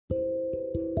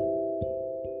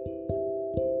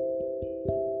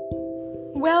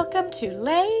Welcome to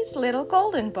Lay's Little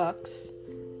Golden Books.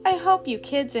 I hope you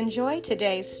kids enjoy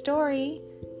today's story,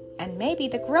 and maybe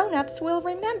the grown-ups will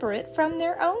remember it from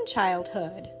their own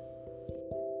childhood.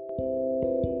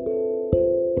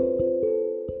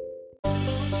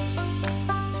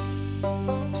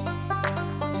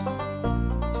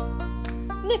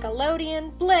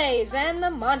 Nickelodeon, Blaze, and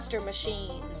the Monster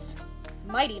Machines.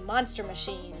 Mighty Monster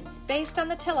Machines, based on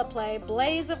the teleplay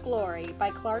Blaze of Glory by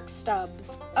Clark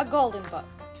Stubbs, a golden book.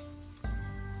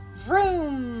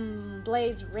 Vroom!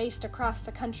 Blaze raced across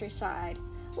the countryside.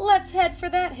 "Let's head for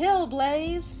that hill,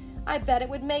 Blaze. I bet it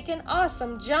would make an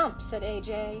awesome jump," said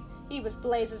AJ. He was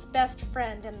Blaze's best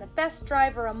friend and the best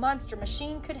driver a monster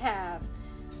machine could have.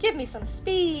 "Give me some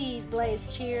speed," Blaze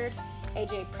cheered.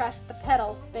 AJ pressed the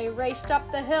pedal. They raced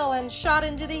up the hill and shot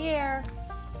into the air.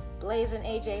 Blaze and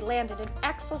AJ landed in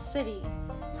Axle City.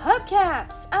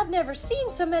 "Hubcaps! I've never seen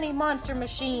so many monster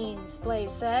machines,"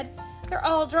 Blaze said. "They're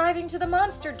all driving to the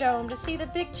Monster Dome to see the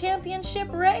big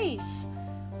championship race."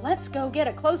 "Let's go get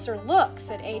a closer look,"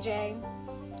 said AJ.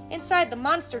 Inside the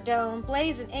Monster Dome,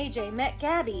 Blaze and AJ met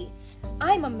Gabby.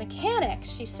 "I'm a mechanic,"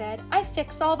 she said. "I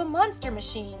fix all the monster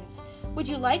machines. Would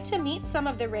you like to meet some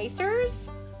of the racers?"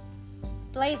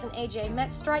 Blaze and AJ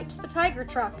met Stripes the tiger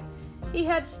truck. He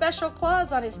had special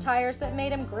claws on his tires that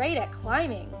made him great at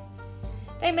climbing.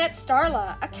 They met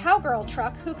Starla, a cowgirl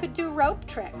truck who could do rope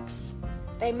tricks.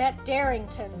 They met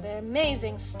Darrington, the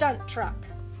amazing stunt truck.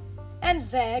 And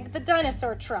Zeg, the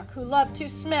dinosaur truck who loved to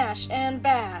smash and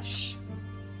bash.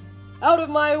 "Out of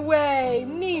my way!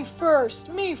 Me first!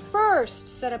 Me first!"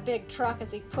 said a big truck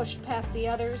as he pushed past the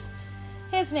others.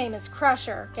 "His name is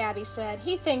Crusher," Gabby said.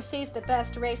 "He thinks he's the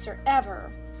best racer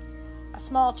ever." A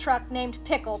small truck named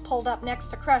Pickle pulled up next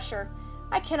to Crusher.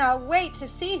 "I cannot wait to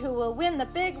see who will win the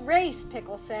big race,"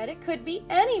 Pickle said. "It could be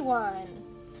anyone."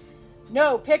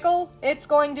 "No, Pickle, it's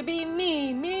going to be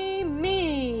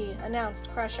me, announced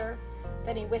Crusher.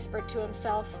 Then he whispered to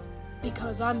himself,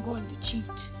 "Because I'm going to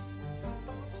cheat."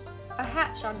 A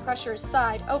hatch on Crusher's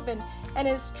side opened, and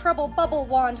his treble bubble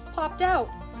wand popped out.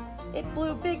 It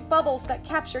blew big bubbles that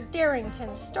captured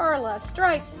Darrington, Starla,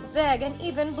 Stripes, Zeg, and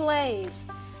even Blaze.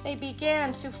 They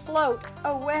began to float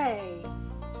away.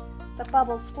 The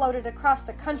bubbles floated across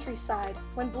the countryside.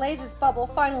 When Blaze's bubble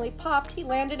finally popped, he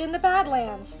landed in the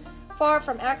Badlands, far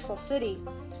from Axle City.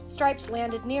 Stripes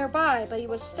landed nearby, but he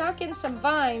was stuck in some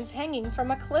vines hanging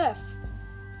from a cliff.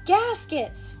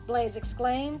 "Gaskets!" Blaze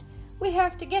exclaimed. "We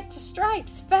have to get to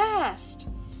Stripes fast!"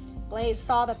 Blaze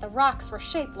saw that the rocks were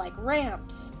shaped like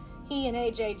ramps. He and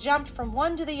AJ jumped from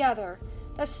one to the other.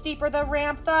 The steeper the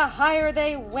ramp, the higher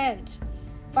they went.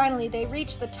 Finally, they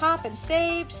reached the top and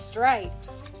saved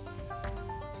Stripes.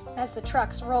 As the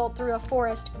trucks rolled through a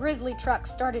forest, grizzly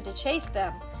trucks started to chase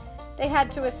them. They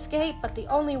had to escape, but the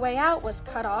only way out was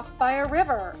cut off by a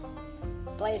river.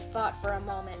 Blaze thought for a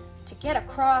moment. "To get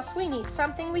across, we need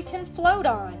something we can float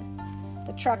on."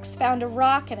 The trucks found a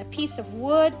rock and a piece of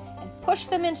wood and pushed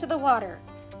them into the water.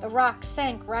 The rock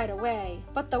sank right away.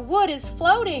 "But the wood is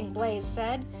floating," Blaze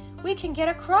said. "We can get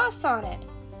across on it."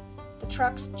 The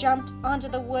trucks jumped onto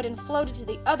the wood and floated to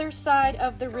the other side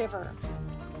of the river.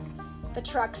 The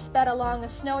trucks sped along a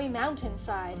snowy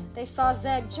mountainside. They saw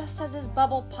Zeg just as his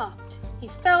bubble popped. He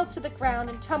fell to the ground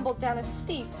and tumbled down a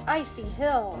steep, icy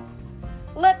hill.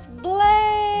 "Let's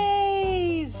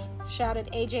blaze!" shouted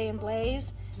AJ and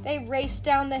Blaze. They raced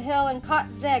down the hill and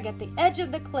caught Zeg at the edge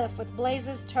of the cliff with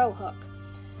Blaze's tow hook.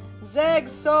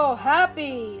 "Zeg's so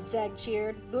happy!" Zeg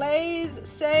cheered. "Blaze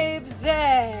save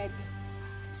Zeg!"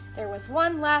 There was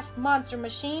one last monster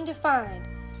machine to find.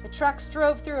 The trucks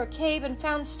drove through a cave and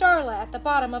found Starla at the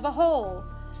bottom of a hole.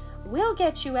 "We'll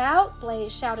get you out,"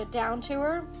 Blaze shouted down to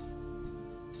her.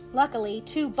 Luckily,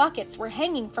 2 buckets were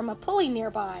hanging from a pulley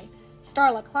nearby.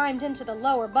 Starla climbed into the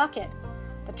lower bucket.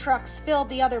 The trucks filled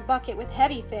the other bucket with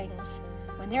heavy things.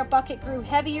 When their bucket grew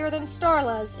heavier than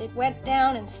Starla's, it went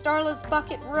down and Starla's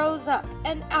bucket rose up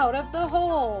and out of the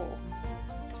hole.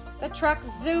 The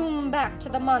trucks zoomed back to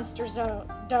the Monster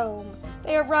Dome.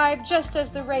 They arrived just as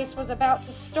the race was about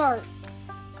to start.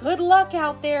 "Good luck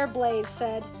out there," Blaze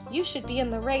said. "You should be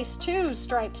in the race too,"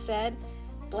 Stripe said.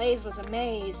 Blaze was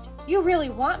amazed. "You really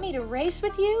want me to race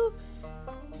with you?"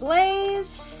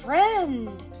 "Blaze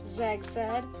friend," Zeg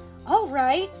said. "All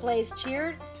right," Blaze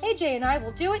cheered. "AJ and I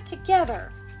will do it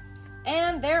together."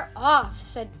 "And they're off,"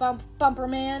 said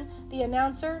Bumperman, the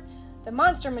announcer. The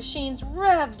monster machines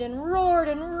revved and roared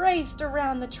and raced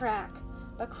around the track.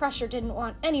 But Crusher didn't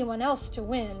want anyone else to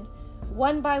win.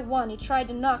 One by one, he tried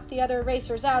to knock the other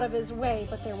racers out of his way,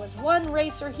 but there was one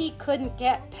racer he couldn't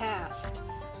get past.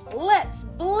 "Let's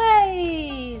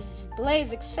blaze!"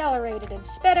 Blaze accelerated and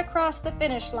sped across the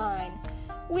finish line.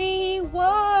 We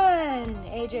won!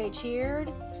 AJ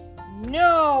cheered.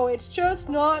 No, it's just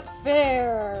not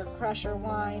fair, Crusher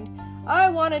whined. I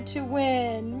wanted to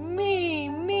win. Me.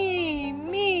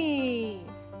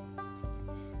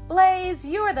 Blaze,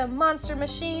 you're the Monster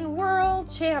Machine World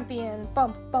Champion,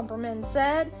 Bumperman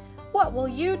said. What will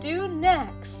you do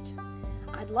next?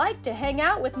 I'd like to hang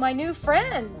out with my new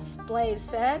friends, Blaze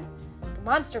said. The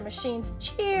Monster Machines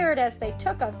cheered as they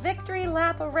took a victory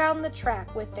lap around the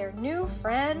track with their new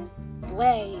friend,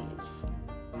 Blaze.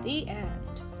 The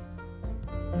end.